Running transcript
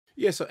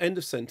Yeah, so End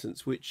of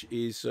Sentence, which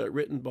is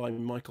written by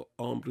Michael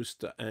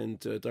Armbruster and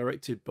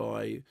directed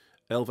by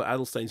Elva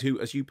Adelstein, who,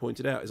 as you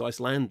pointed out, is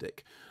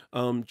Icelandic.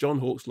 John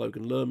Hawkes,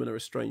 Logan Lerman are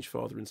estranged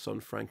father and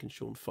son, Frank and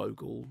Sean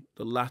Fogel,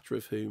 the latter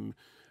of whom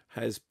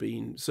has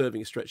been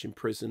serving a stretch in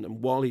prison.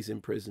 And while he's in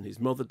prison, his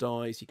mother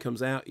dies. He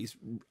comes out, he's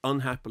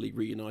unhappily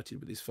reunited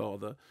with his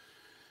father.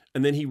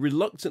 And then he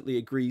reluctantly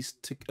agrees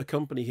to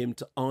accompany him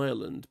to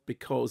Ireland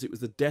because it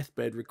was the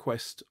deathbed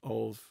request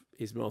of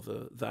his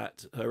mother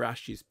that her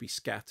ashes be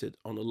scattered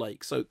on a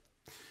lake. So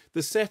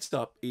the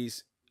setup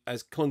is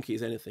as clunky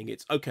as anything.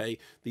 It's okay,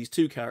 these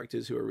two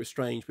characters who are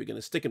estranged, we're going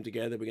to stick them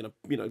together, we're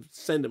going to,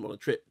 send them on a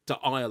trip to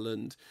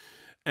Ireland.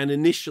 And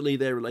initially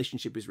their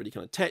relationship is really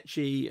kind of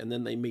tetchy, and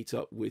then they meet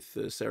up with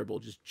Sarah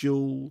Bolger's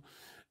Jewel,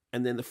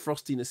 and then the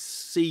frostiness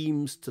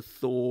seems to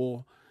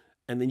thaw,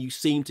 and then you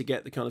seem to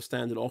get the kind of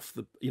standard off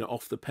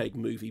the peg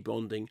movie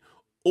bonding,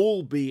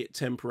 albeit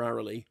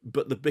temporarily,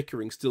 but the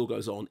bickering still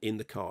goes on in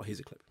the car. Here's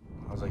a clip.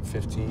 I was like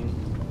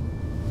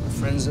 15. My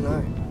friends and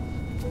I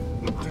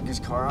took his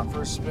car out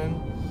for a spin.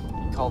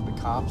 He called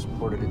the cops,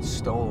 reported it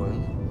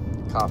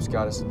stolen. The cops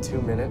got us in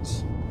 2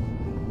 minutes.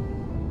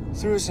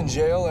 Threw us in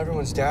jail.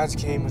 Everyone's dads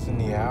came within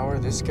the hour.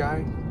 This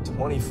guy,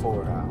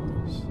 24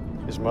 hours.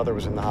 His mother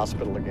was in the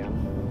hospital again.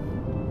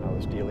 I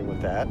was dealing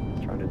with that,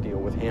 trying to deal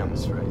with him.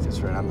 That's right, that's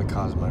right. I'm the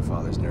cause of my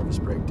father's nervous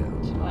breakdown.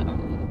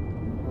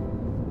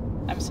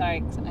 I'm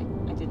sorry, 'cause I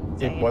didn't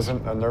say it. It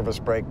wasn't a nervous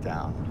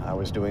breakdown. I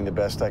was doing the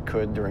best I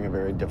could during a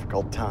very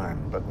difficult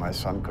time, but my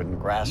son couldn't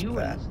grasp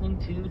that.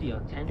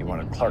 He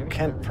wanted Clark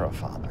Kent for a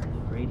father.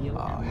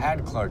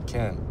 Had Clark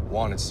Kent,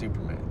 wanted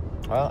Superman.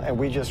 Well, and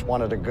we just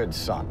wanted a good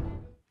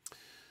son.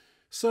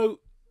 So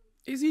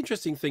here's the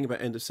interesting thing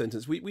about End of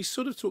Sentence. We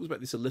sort of talked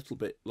about this a little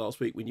bit last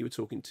week when you were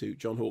talking to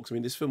John Hawkes. I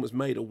mean, this film was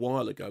made a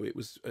while ago. It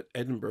was at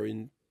Edinburgh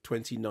in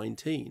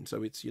 2019,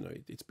 so it's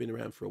it's been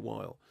around for a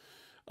while.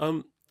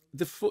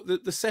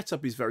 The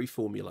setup is very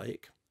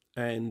formulaic,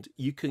 and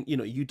you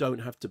don't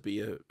have to be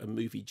a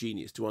movie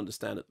genius to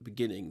understand at the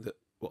beginning that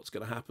what's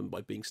going to happen by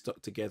being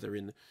stuck together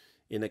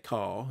in a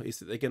car is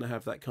that they're going to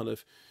have that kind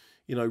of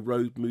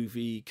road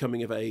movie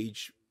coming of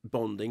age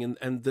bonding,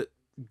 and that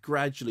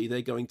gradually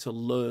they're going to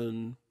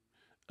learn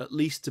at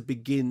least to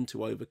begin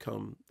to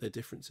overcome their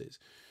differences.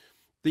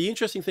 The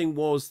interesting thing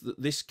was that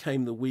this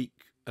came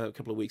a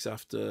couple of weeks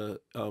after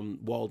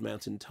Wild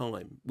Mountain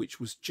Thyme, which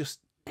was just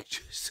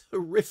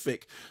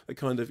horrific. The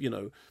kind of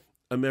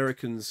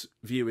Americans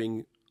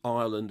viewing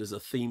Ireland as a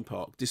theme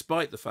park,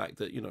 despite the fact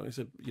that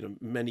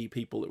many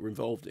people that were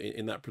involved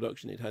in that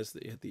production. It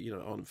had the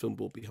on film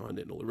board behind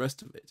it and all the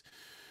rest of it.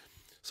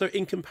 So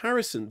in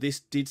comparison, this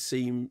did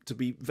seem to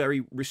be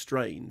very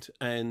restrained,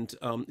 and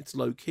it's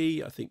low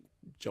key. I think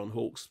John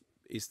Hawkes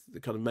is the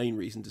kind of main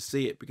reason to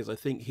see it, because I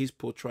think his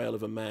portrayal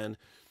of a man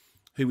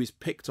who is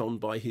picked on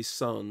by his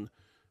son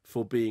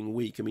for being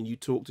weak. I mean, you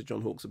talked to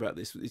John Hawkes about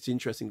this. It's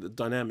interesting that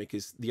the dynamic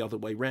is the other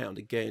way round.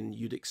 Again,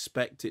 you'd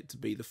expect it to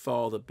be the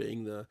father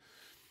being the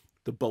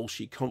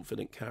bolshy,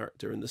 confident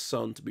character and the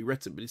son to be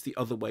reticent, but it's the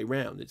other way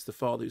round. It's the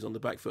father who's on the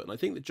back foot. And I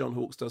think that John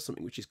Hawkes does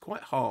something which is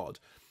quite hard,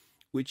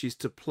 which is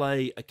to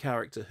play a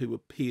character who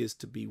appears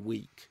to be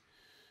weak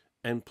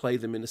and play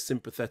them in a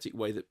sympathetic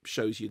way that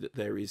shows you that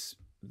there is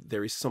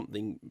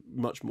something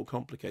much more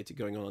complicated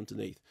going on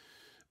underneath.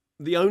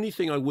 The only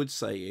thing I would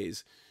say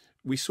is,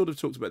 we sort of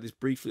talked about this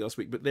briefly last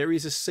week, but there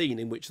is a scene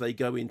in which they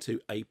go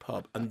into a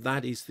pub, and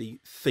that is the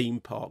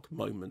theme park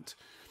moment.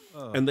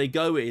 And they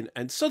go in,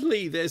 and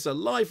suddenly there's a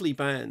lively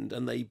band,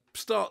 and they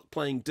start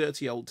playing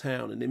Dirty Old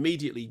Town, and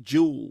immediately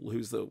Jewel,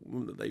 who's the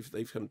woman that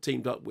they've kind of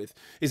teamed up with,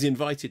 is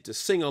invited to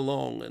sing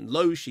along,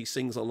 and she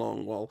sings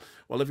along while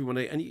everyone,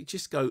 and you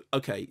just go,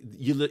 okay,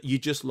 you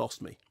just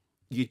lost me.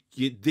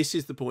 This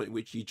is the point at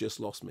which you just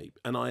lost me.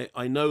 And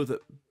I know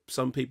that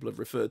some people have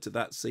referred to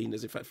that scene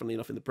as, in fact, funnily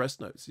enough, in the press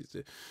notes,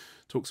 it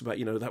talks about,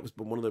 that was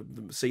one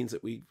of the scenes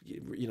that we,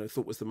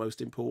 thought was the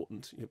most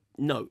important.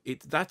 No,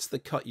 that's the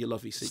cut your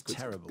lovey sequence. It's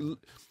terrible.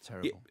 It's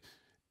terrible.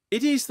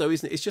 It is, though,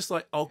 isn't it? It's just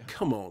like,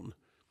 come on.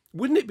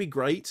 Wouldn't it be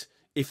great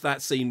if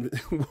that scene,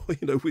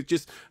 with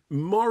just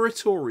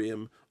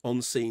moratorium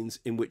on scenes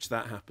in which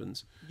that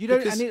happens? You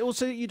don't, and it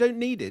also, you don't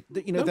need it.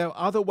 No, there are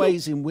other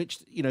ways in which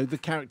the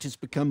characters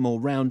become more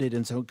rounded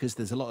and so on, because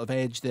there's a lot of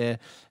edge there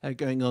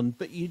going on.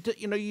 But you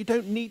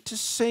don't need to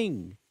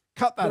sing.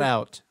 Cut that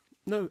out.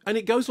 No, and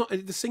it goes on.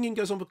 The singing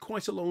goes on for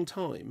quite a long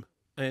time,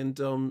 and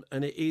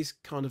it is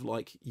kind of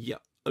like, yeah,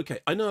 okay,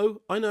 I know,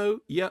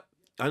 yeah,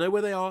 I know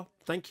where they are.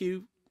 Thank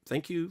you,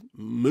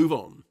 move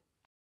on.